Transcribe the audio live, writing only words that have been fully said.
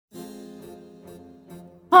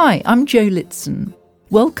Hi, I'm Jo Litson.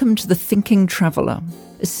 Welcome to The Thinking Traveller,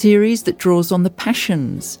 a series that draws on the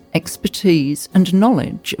passions, expertise and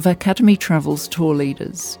knowledge of Academy Travel's tour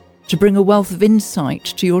leaders to bring a wealth of insight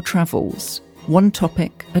to your travels, one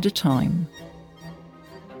topic at a time.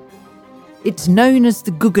 It's known as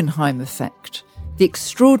the Guggenheim effect, the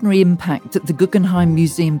extraordinary impact that the Guggenheim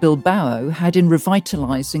Museum Bilbao had in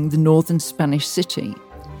revitalising the northern Spanish city.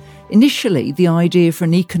 Initially, the idea for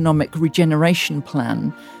an economic regeneration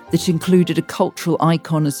plan that included a cultural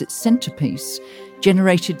icon as its centrepiece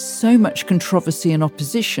generated so much controversy and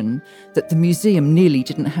opposition that the museum nearly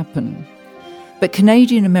didn't happen. But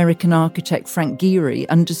Canadian-American architect Frank Gehry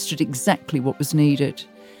understood exactly what was needed,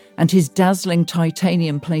 and his dazzling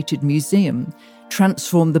titanium-plated museum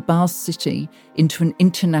transformed the Basque city into an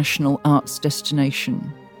international arts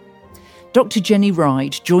destination. Dr. Jenny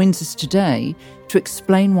Ride joins us today to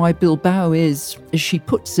explain why Bilbao is, as she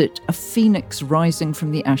puts it, a phoenix rising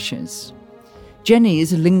from the ashes. Jenny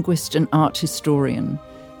is a linguist and art historian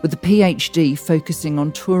with a PhD focusing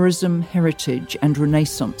on tourism, heritage and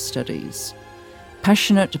Renaissance studies.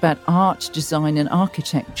 Passionate about art, design and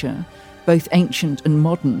architecture, both ancient and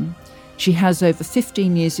modern, she has over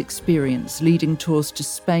 15 years' experience leading tours to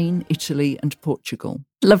Spain, Italy and Portugal.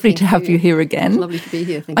 Lovely to have you here again. Lovely to be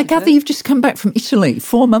here. Thank you. I gather you've just come back from Italy,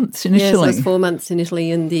 4 months in Italy. Yes, I was 4 months in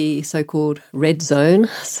Italy in the so-called red zone,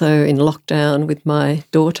 so in lockdown with my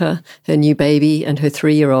daughter, her new baby and her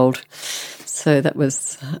 3-year-old. So that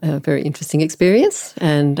was a very interesting experience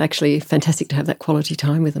and actually fantastic to have that quality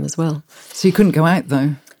time with them as well. So you couldn't go out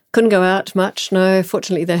though? Couldn't go out much, no.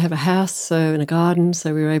 Fortunately, they have a house and a garden,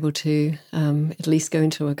 so we were able to at least go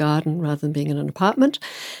into a garden rather than being in an apartment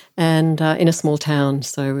and in a small town,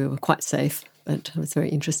 so we were quite safe. But it was a very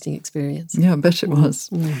interesting experience. Yeah, I bet it was.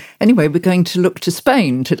 Anyway, we're going to look to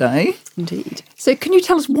Spain today. Indeed. So can you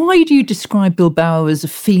tell us, why do you describe Bilbao as a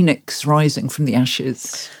phoenix rising from the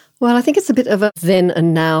ashes? Well, I think it's a bit of a then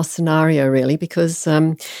and now scenario, really, because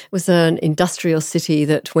it was an industrial city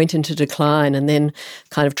that went into decline and then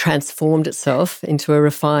kind of transformed itself into a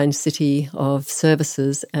refined city of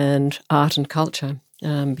services and art and culture,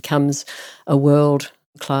 becomes a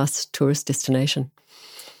world-class tourist destination.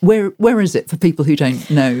 Where is it for people who don't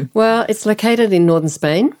know? Well, it's located in northern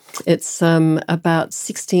Spain. It's about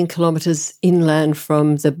 16 kilometres inland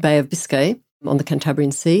from the Bay of Biscay, on the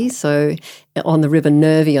Cantabrian Sea, so on the River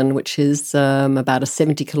Nervion, which is about a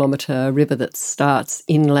 70-kilometre river that starts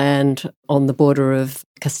inland on the border of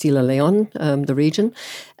Castilla-Leon, the region,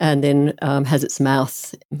 and then has its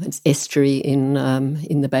mouth, its estuary in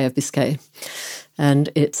the Bay of Biscay. And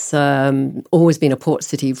it's always been a port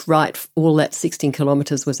city. Right, all that 16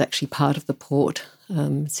 kilometres was actually part of the port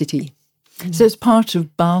city. So it's part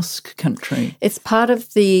of Basque country? It's part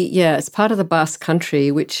of the Basque country,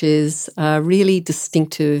 which is a really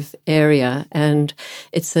distinctive area. And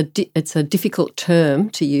it's a difficult term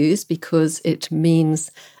to use because it means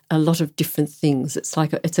a lot of different things.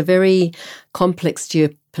 It's a very complex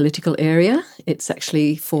geopolitical area. It's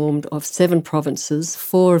actually formed of 7 provinces,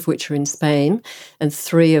 4 of which are in Spain and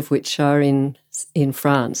 3 of which are in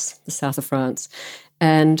France, the south of France.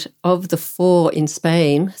 And of the 4 in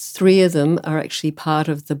Spain, 3 of them are actually part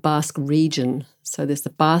of the Basque region. So there's the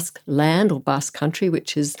Basque land or Basque country,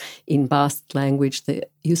 which is in Basque language, the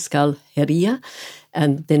Euskal Herria,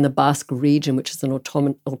 and then the Basque region, which is an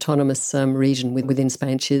autonomous region within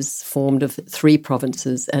Spain, which is formed of 3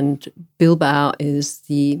 provinces. And Bilbao is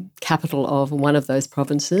the capital of one of those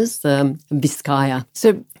provinces, Vizcaya.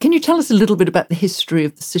 So can you tell us a little bit about the history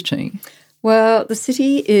of the city? Well, the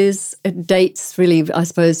city dates really, I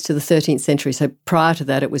suppose, to the 13th century. So prior to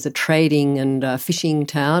that, it was a trading and fishing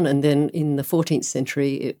town. And then in the 14th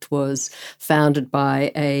century, it was founded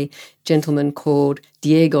by a gentleman called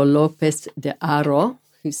Diego López de Haro,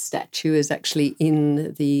 whose statue is actually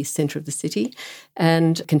in the centre of the city,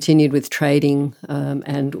 and continued with trading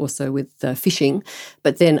and also with fishing.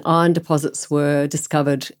 But then iron deposits were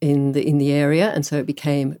discovered in the area, and so it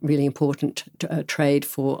became really important trade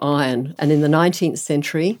for iron. And in the 19th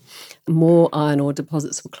century, more iron ore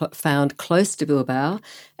deposits were found close to Bilbao,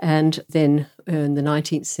 and then in the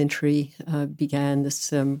 19th century began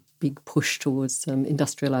this big push towards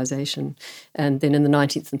industrialisation. And then in the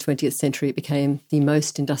 19th and 20th century, it became the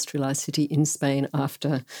most industrialised city in Spain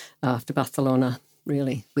after Barcelona,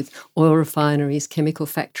 really, with oil refineries, chemical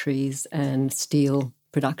factories and steel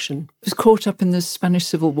production. It was caught up in the Spanish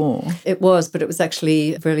Civil War. It was, but it was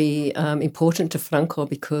actually very important to Franco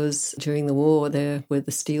because during the war there were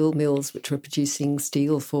the steel mills which were producing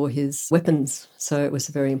steel for his weapons. So it was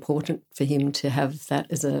very important for him to have that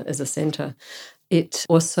as a centre. It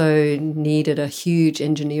also needed a huge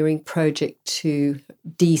engineering project to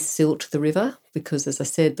de-silt the river because, as I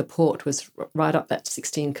said, the port was right up that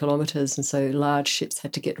 16 kilometres, and so large ships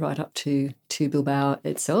had to get right up to Bilbao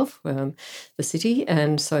itself, the city.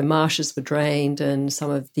 And so marshes were drained and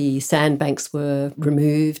some of the sandbanks were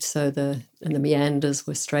removed and the meanders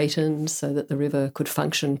were straightened so that the river could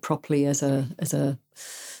function properly as a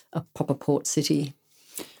proper port city.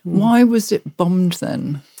 Why was it bombed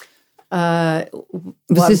then?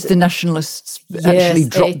 Was this the nationalists actually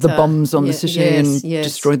dropped the bombs on the city and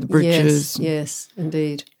destroyed the bridges? Yes,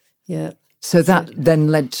 indeed. Yeah. So that then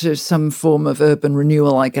led to some form of urban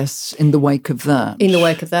renewal, I guess, in the wake of that. In the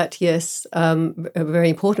wake of that, yes. Very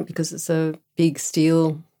important because it's a big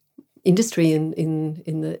steel industry in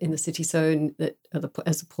the city. So that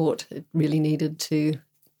as a port, it really needed to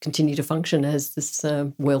continue to function as this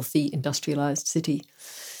wealthy, industrialised city.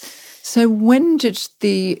 So when did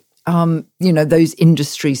those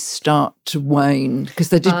industries start to wane? Because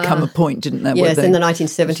there did come a point, didn't there? Yes, in the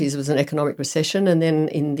 1970s was an economic recession, and then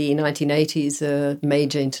in the 1980s,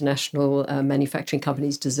 major international manufacturing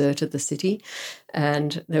companies deserted the city,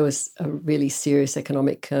 and there was a really serious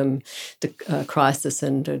economic crisis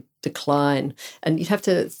and a decline. And you'd have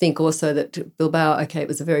to think also that Bilbao, it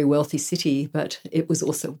was a very wealthy city, but it was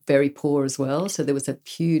also very poor as well. So there was a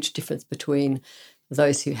huge difference between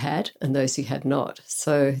those who had and those who had not.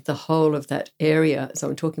 So the whole of that area, so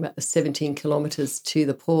I'm talking about the 17 kilometres to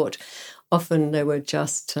the port, often there were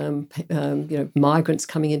just migrants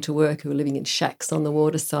coming into work who were living in shacks on the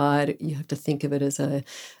waterside. You have to think of it as a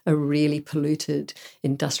really polluted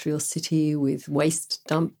industrial city with waste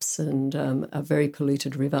dumps and a very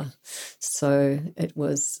polluted river. So it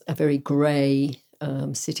was a very grey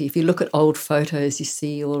city. If you look at old photos, you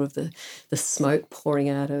see all of the smoke pouring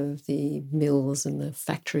out of the mills and the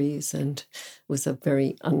factories, and it was a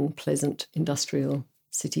very unpleasant industrial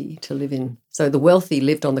city to live in. So the wealthy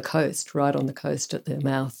lived on the coast, right on the coast at their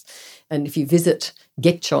mouth. And if you visit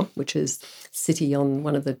Getxo, which is city on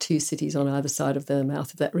one of the two cities on either side of the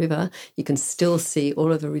mouth of that river, you can still see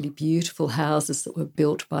all of the really beautiful houses that were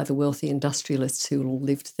built by the wealthy industrialists who all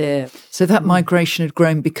lived there. So that migration had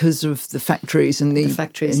grown because of the factories and the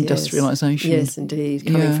industrialisation. Yes, indeed.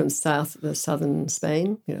 Coming from southern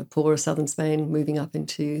Spain, poorer southern Spain, moving up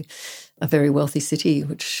into a very wealthy city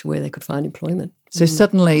where they could find employment. So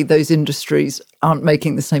suddenly those industries aren't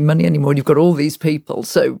making the same money anymore. You've got all these people.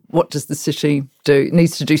 So what does the city do? It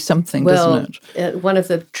needs to do something, doesn't it? One of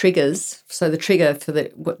the triggers, so the trigger for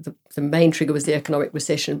the main trigger was the economic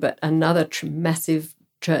recession, but another massive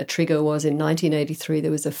trigger was in 1983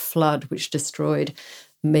 there was a flood which destroyed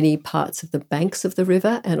many parts of the banks of the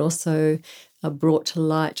river and also brought to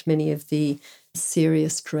light many of the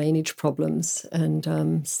serious drainage problems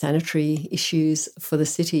and sanitary issues for the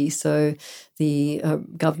city. So the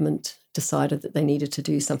government decided that they needed to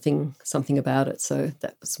do something about it. So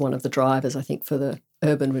that was one of the drivers, I think, for the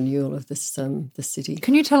urban renewal of this city.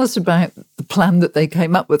 Can you tell us about the plan that they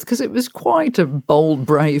came up with? Because it was quite a bold,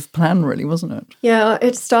 brave plan, really, wasn't it? Yeah,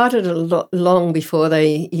 it started long before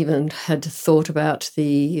they even had thought about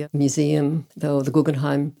the museum or the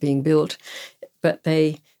Guggenheim being built. But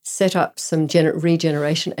they set up some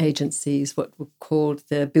regeneration agencies, what were called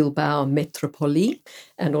the Bilbao Metropoli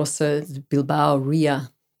and also the Bilbao Ria.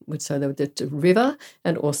 So they were the river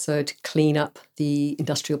and also to clean up the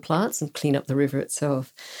industrial plants and clean up the river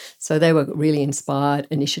itself. So they were really inspired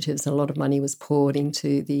initiatives and a lot of money was poured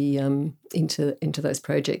into the into those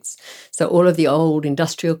projects. So all of the old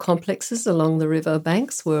industrial complexes along the river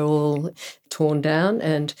banks were all torn down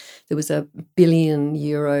and there was a €1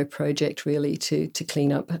 billion project really to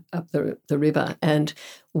clean up the river. And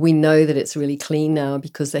we know that it's really clean now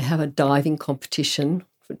because they have a diving competition,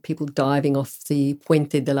 people diving off the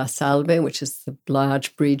Puente de la Salve, which is the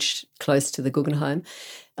large bridge close to the Guggenheim.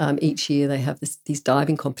 Each year they have these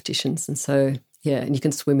diving competitions. And so, and you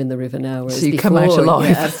can swim in the river now. So you come out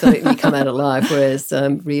alive. Yeah, absolutely, you come out alive. Whereas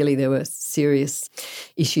really there were serious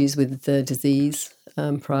issues with the disease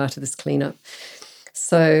prior to this cleanup.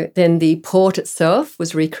 So then the port itself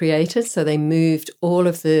was recreated. So they moved all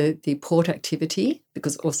of the port activity,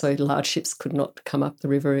 because also large ships could not come up the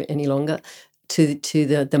river any longer, to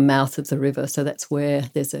the mouth of the river. So that's where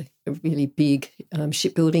there's a really big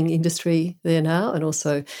shipbuilding industry there now, and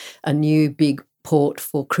also a new big port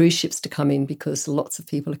for cruise ships to come in, because lots of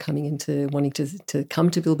people are coming into wanting to come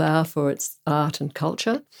to Bilbao for its art and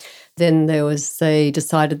culture. Then they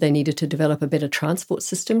decided they needed to develop a better transport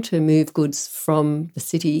system to move goods from the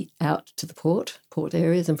city out to the port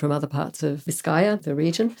areas and from other parts of Vizcaya, the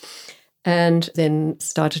region. And then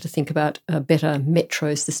started to think about a better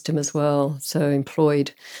metro system as well. So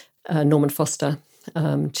employed Norman Foster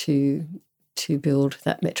to build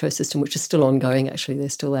that metro system, which is still ongoing. Actually, they're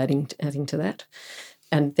still adding to that,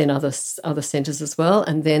 and then other centres as well.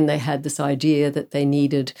 And then they had this idea that they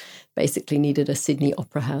basically needed a Sydney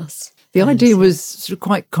Opera House. The idea was sort of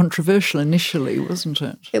quite controversial initially, wasn't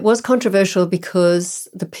it? It was controversial because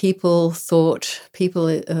the people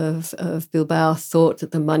of Bilbao thought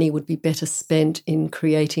that the money would be better spent in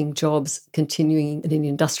creating jobs, continuing in an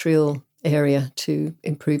industrial area to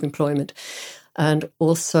improve employment. And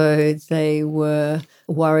also they were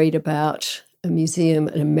worried about a museum,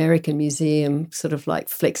 an American museum, sort of like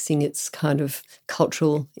flexing its kind of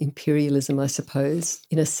cultural imperialism, I suppose,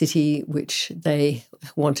 in a city which they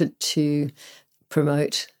wanted to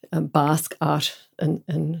promote Basque art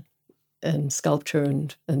and sculpture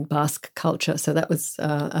and Basque culture. So that was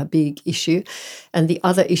a big issue. And the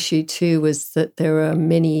other issue too was that there were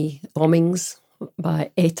many bombings by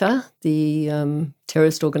ETA, the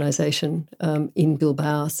terrorist organisation in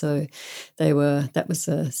Bilbao. So that was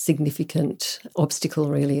a significant obstacle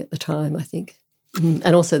really at the time, I think.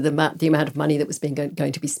 And also the amount of money that was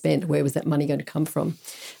going to be spent. Where was that money going to come from?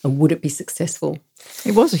 And would it be successful?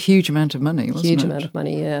 It was a huge amount of money, wasn't it? Huge amount of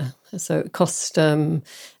money, yeah. So it cost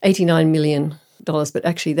 $89 million, but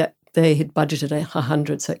actually that they had budgeted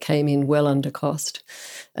 100, so it came in well under cost.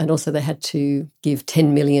 And also they had to give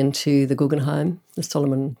 $10 million to the Guggenheim, the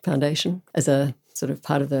Solomon Foundation, as a sort of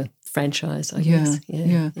part of the franchise, I guess.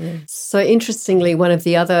 Yeah. So interestingly, one of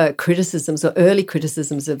the other criticisms or early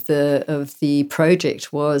criticisms of the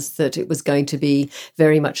project was that it was going to be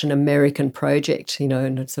very much an American project,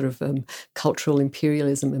 and a sort of cultural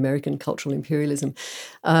imperialism, American cultural imperialism.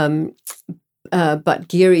 But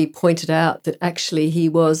Gehry pointed out that actually he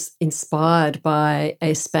was inspired by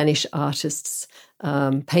a Spanish artist's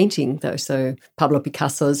painting, though, so Pablo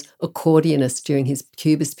Picasso's Accordionist during his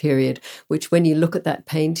Cubist period, which when you look at that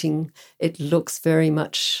painting, it looks very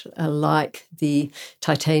much like the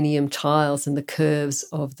titanium tiles and the curves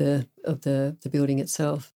of the building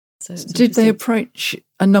itself. So did they approach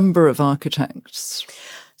a number of architects?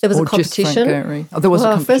 There was a competition. There was a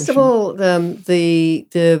competition. First of all,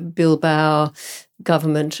 the Bilbao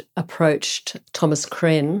government approached Thomas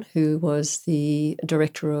Kren, who was the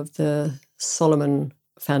director of the Solomon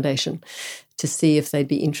Foundation, to see if they'd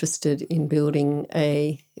be interested in building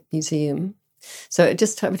a museum. So it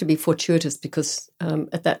just happened to be fortuitous because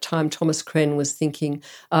at that time Thomas Kren was thinking,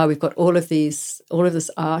 we've got all of this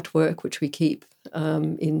artwork which we keep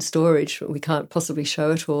in storage. We can't possibly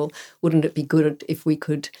show it all. Wouldn't it be good if we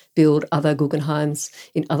could build other Guggenheims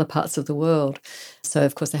in other parts of the world? So,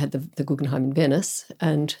 of course, they had the Guggenheim in Venice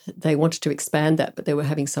and they wanted to expand that, but they were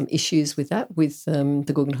having some issues with that, with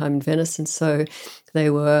the Guggenheim in Venice. And so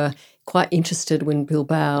they were quite interested when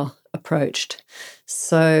Bilbao approached.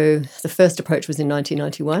 So the first approach was in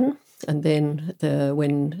 1991. And then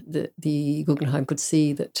when the Guggenheim could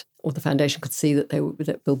see that, or the foundation could see that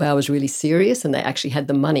that Bilbao was really serious and they actually had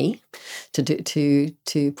the money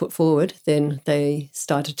to put forward, then they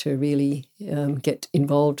started to really get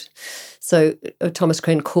involved. So Thomas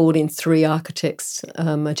Kren called in 3 architects,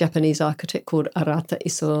 a Japanese architect called Arata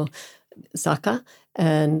Isozaka,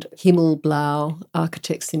 and Himmelblau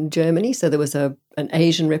architects in Germany. So there was an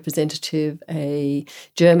Asian representative, a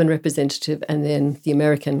German representative, and then the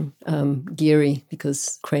American Gehry,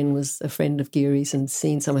 because Kren was a friend of Gehry's and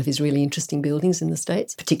seen some of his really interesting buildings in the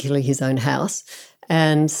States, particularly his own house.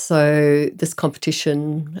 And so this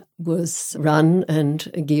competition was run and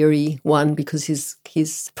Gehry won because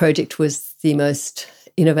his project was the most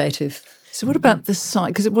innovative. So what about the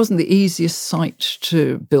site? Because it wasn't the easiest site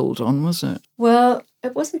to build on, was it? Well,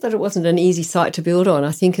 it wasn't that it wasn't an easy site to build on.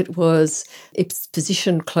 I think it's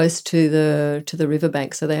positioned close to the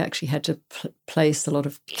riverbank, so they actually had to place a lot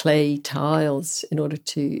of clay tiles in order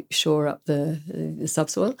to shore up the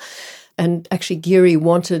subsoil. And actually, Gehry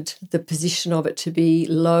wanted the position of it to be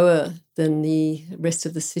lower than the rest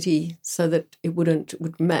of the city, so that it would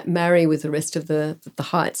marry with the rest of the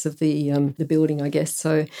heights of the building, I guess.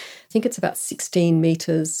 So I think it's about 16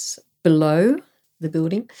 metres below the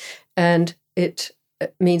building, and it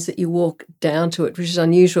means that you walk down to it, which is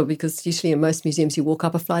unusual because usually in most museums you walk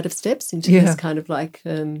up a flight of steps into this kind of like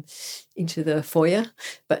into the foyer,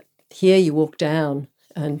 but here you walk down.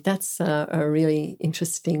 And that's a really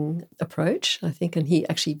interesting approach, I think. And he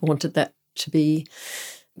actually wanted it to be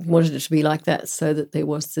like that, so that there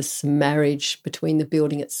was this marriage between the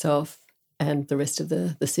building itself and the rest of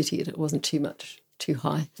the city. It wasn't too too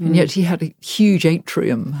high. And yet he had a huge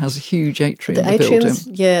atrium, has a huge atrium. The building.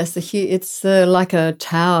 Yes, it's like a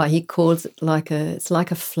tower. He calls it it's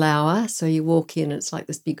like a flower. So you walk in, and it's like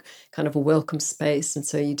this big kind of a welcome space. And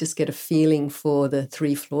so you just get a feeling for the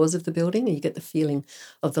 3 floors of the building, and you get the feeling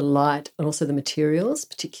of the light and also the materials,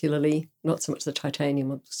 particularly not so much the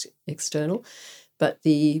titanium external, but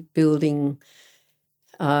the building.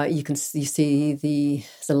 You see the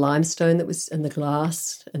limestone that was and the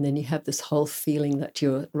glass, and then you have this whole feeling that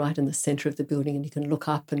you're right in the centre of the building, and you can look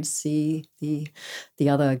up and see the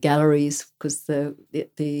other galleries, because the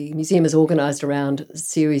museum is organised around a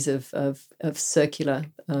series of circular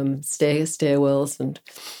stairwells and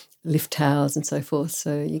lift towers and so forth.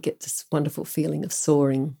 So you get this wonderful feeling of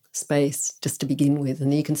soaring space just to begin with,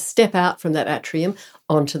 and you can step out from that atrium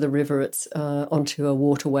onto the river. It's onto a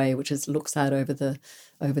waterway which looks out over the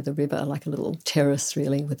river, like a little terrace,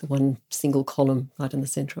 really, with one single column right in the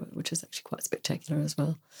centre of it, which is actually quite spectacular as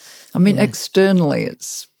well. I mean, externally,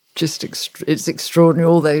 it's just it's extraordinary.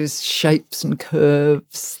 All those shapes and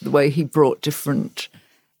curves, the way he brought different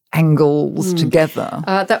angles together.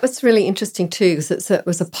 That was really interesting too, because it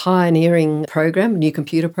was a pioneering program, a new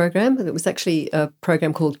computer program. It was actually a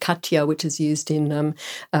program called CATIA, which is used in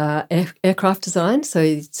aircraft design,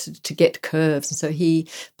 so to get curves. And so he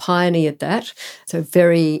pioneered that. So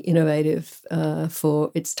very innovative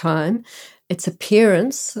for its time. Its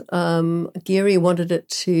appearance, Gehry wanted it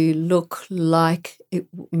to look like it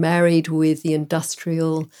married with the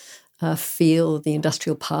industrial feel, the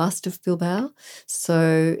industrial past of Bilbao.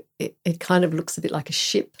 So it kind of looks a bit like a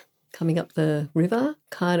ship coming up the river,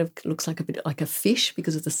 kind of looks like a bit like a fish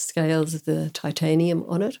because of the scales of the titanium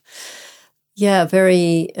on it. Yeah, a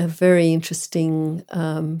very interesting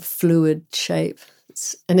fluid shape.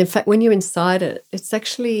 And in fact, when you're inside it, it's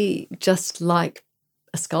actually just like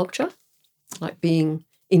a sculpture, like being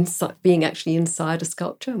actually inside a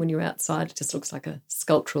sculpture. When you're outside, it just looks like a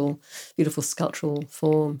beautiful sculptural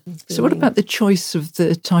form. So what about the choice of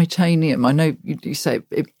the titanium? I know you say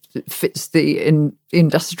it fits the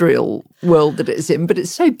industrial world that it's in, but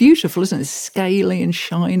it's so beautiful, isn't it? It's scaly and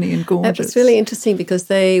shiny and gorgeous. It was really interesting because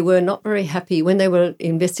they were not very happy when they were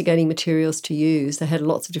investigating materials to use. They had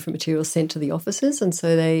lots of different materials sent to the offices, and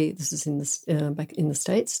so this is back in the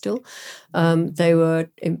States still. They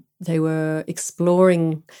were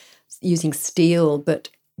exploring using steel, but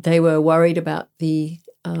they were worried about the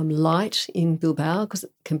light in Bilbao because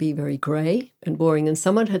it can be very grey and boring. And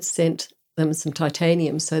someone had sent them some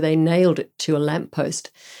titanium, so they nailed it to a lamppost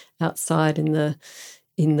outside in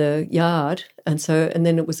the yard. And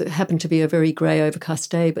then it happened to be a very grey, overcast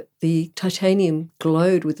day, but the titanium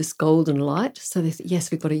glowed with this golden light. So they said, yes,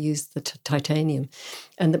 we've got to use the titanium.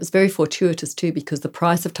 And that was very fortuitous too, because the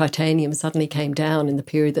price of titanium suddenly came down in the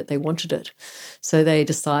period that they wanted it. So they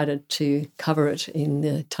decided to cover it in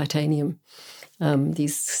the titanium.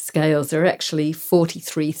 These scales, there are actually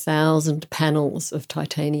 43,000 panels of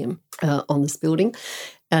titanium on this building.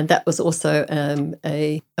 And that was also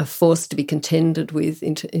a force to be contended with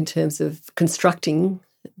in terms of constructing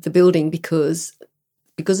the building because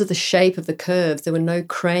of the shape of the curves. There were no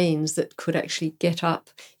cranes that could actually get up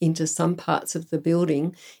into some parts of the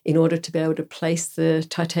building in order to be able to place the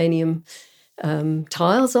titanium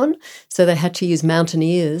tiles on. So they had to use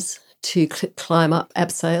mountaineers to climb up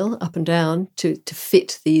abseil, up and down, to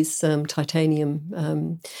fit these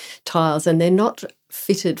titanium tiles. And they're not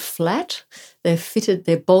fitted flat.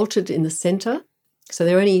 They're bolted in the centre. So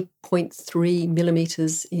they're only 0.3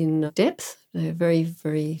 millimetres in depth. They're very,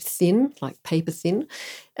 very thin, like paper thin.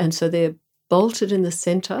 And so they're bolted in the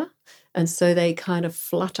centre. And so they kind of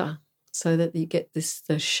flutter so that you get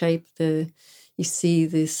the shape, you see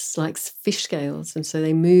this like fish scales. And so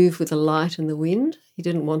they move with the light and the wind. He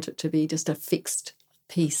didn't want it to be just a fixed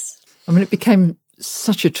piece. I mean, it became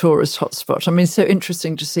such a tourist hotspot. I mean, it's so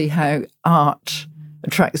interesting to see how art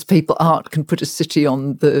attracts people. Art can put a city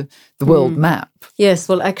on the world map. Yes,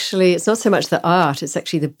 well, actually, it's not so much the art, it's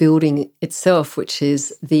actually the building itself, which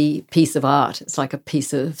is the piece of art. It's like a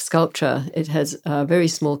piece of sculpture. It has a very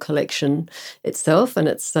small collection itself, and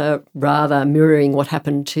it's rather mirroring what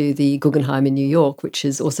happened to the Guggenheim in New York, which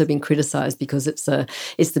has also been criticised because it's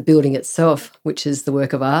the building itself, which is the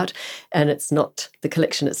work of art, and it's not, the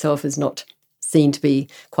collection itself is not seen to be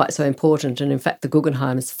quite so important. And in fact, the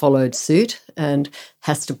Guggenheim has followed suit and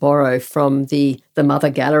has to borrow from the mother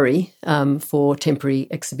gallery for temporary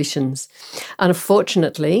exhibitions.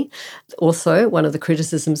 Unfortunately, also one of the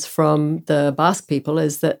criticisms from the Basque people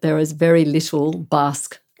is that there is very little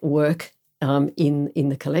Basque work in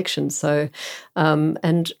the collection. So,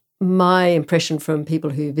 and my impression from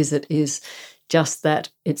people who visit is just that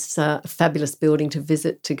it's a fabulous building to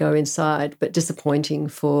visit, to go inside, but disappointing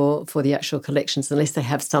for the actual collections unless they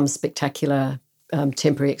have some spectacular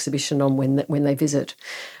temporary exhibition on when they visit.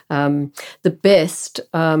 The best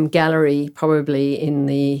gallery probably in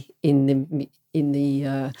the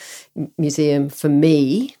museum for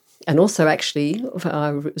me, and also actually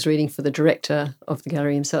I was reading for the director of the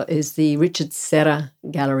gallery himself, is the Richard Serra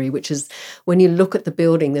Gallery, which is, when you look at the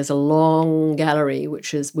building, there's a long gallery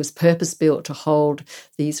which was purpose-built to hold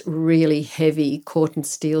these really heavy corten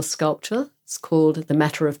steel sculpture. It's called The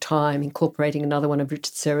Matter of Time, incorporating another one of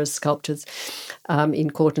Richard Serra's sculptures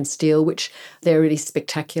in corten steel, which they're really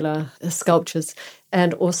spectacular sculptures.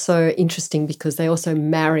 And also interesting because they also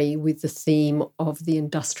marry with the theme of the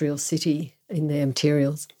industrial city in their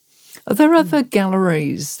materials. Are there other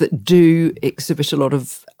galleries that do exhibit a lot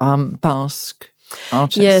of Basque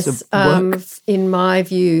artists? Yes, in my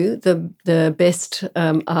view, the best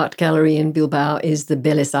art gallery in Bilbao is the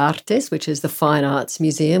Belles Artes, which is the Fine Arts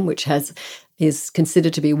Museum, which is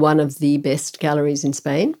considered to be one of the best galleries in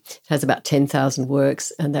Spain. It has about 10,000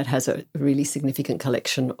 works, and that has a really significant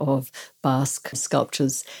collection of Basque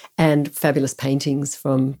sculptures and fabulous paintings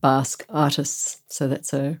from Basque artists. So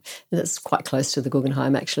that's quite close to the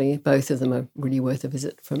Guggenheim, actually. Both of them are really worth a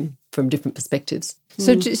visit from different perspectives.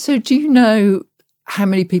 So do you know how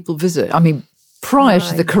many people visit? I mean, prior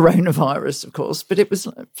to the coronavirus, of course, but it was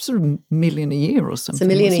sort of a million a year or something.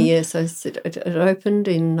 It's a million a year. So it opened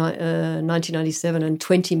in 1997, and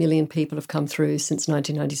 20 million people have come through since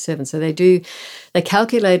 1997. So they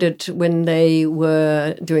calculated when they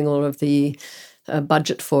were doing all of the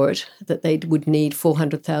budget for it that they would need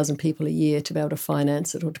 400,000 people a year to be able to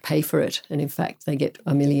finance it or to pay for it. And in fact, they get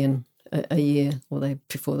a million a year,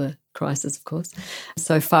 before the crisis, of course.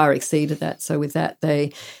 So far exceeded that. So with that,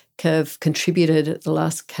 they have contributed, at the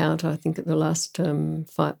last count, I think at the last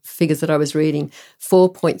figures that I was reading,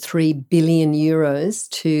 4.3 billion euros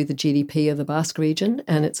to the GDP of the Basque region,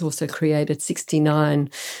 and it's also created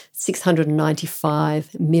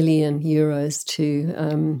 695 million euros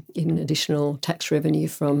to in additional tax revenue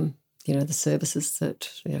from the services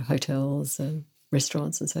that hotels and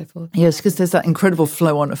restaurants and so forth. Yes, because there's that incredible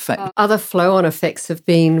flow-on effect. Other flow-on effects have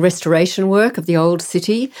been restoration work of the old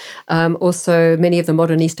city. Also, many of the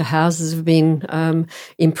modernista houses have been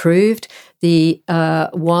improved. The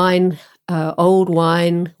old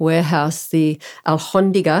wine warehouse, the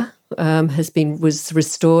Alhóndiga, was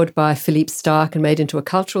restored by Philippe Starck and made into a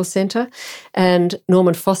cultural centre. And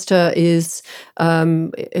Norman Foster was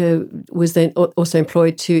then also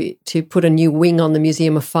employed to put a new wing on the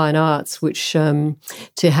Museum of Fine Arts, which to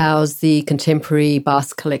house the contemporary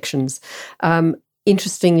Basque collections.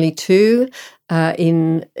 Interestingly, too,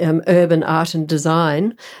 in urban art and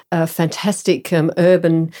design, fantastic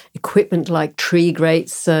urban equipment like tree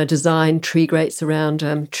grates, designed tree grates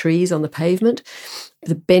around trees on the pavement.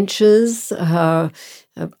 The benches are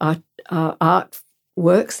art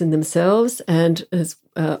works in themselves, and there's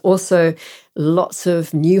also lots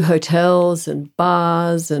of new hotels and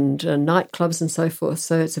bars and nightclubs and so forth.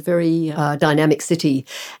 So it's a very dynamic city.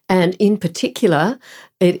 And in particular,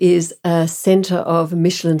 it is a centre of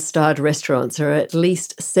Michelin-starred restaurants. There are at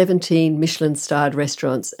least 17 Michelin-starred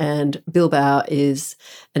restaurants, and Bilbao is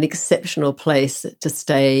an exceptional place to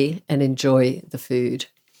stay and enjoy the food.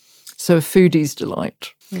 So a foodie's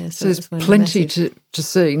delight. Yeah, so there's plenty to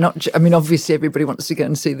see. Obviously everybody wants to go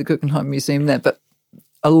and see the Guggenheim Museum there, but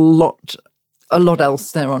a lot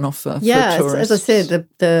else there on offer for tourists. As I said,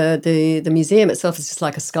 the museum itself is just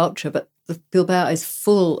like a sculpture, but Bilbao is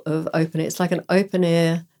full of open air. It's like an open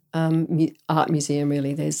air art museum,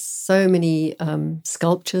 really. There's so many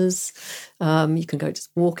sculptures. You can go just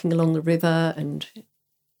walking along the river, and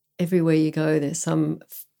everywhere you go there's some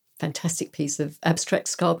fantastic piece of abstract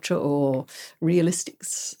sculpture or realistic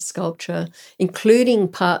sculpture, including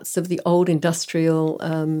parts of the old industrial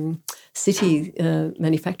city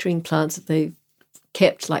manufacturing plants that they've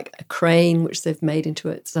kept, like a crane which they've made into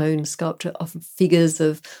its own sculpture of figures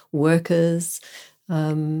of workers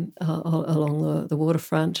along the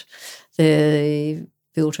waterfront. They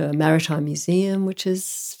built a maritime museum, which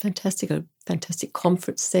is fantastic, a fantastic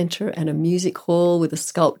conference centre, and a music hall with a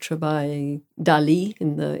sculpture by Dali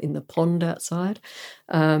in the pond outside.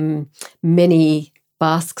 Many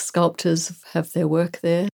Basque sculptors have their work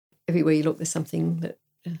there. Everywhere you look, there's something that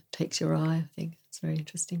takes your eye. I think it's very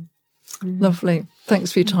interesting. Lovely.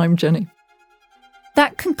 Thanks for your time, Jenny.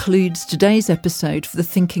 That concludes today's episode for The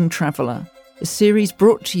Thinking Traveller, a series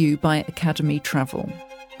brought to you by Academy Travel.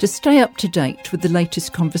 To stay up to date with the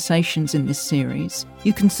latest conversations in this series,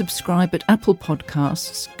 you can subscribe at Apple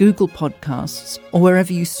Podcasts, Google Podcasts, or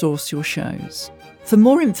wherever you source your shows. For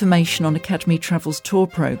more information on Academy Travel's tour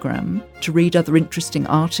programme, to read other interesting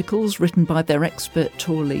articles written by their expert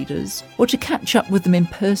tour leaders, or to catch up with them in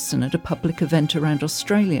person at a public event around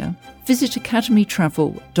Australia, visit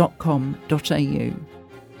academytravel.com.au.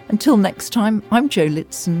 Until next time, I'm Jo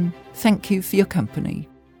Litson. Thank you for your company.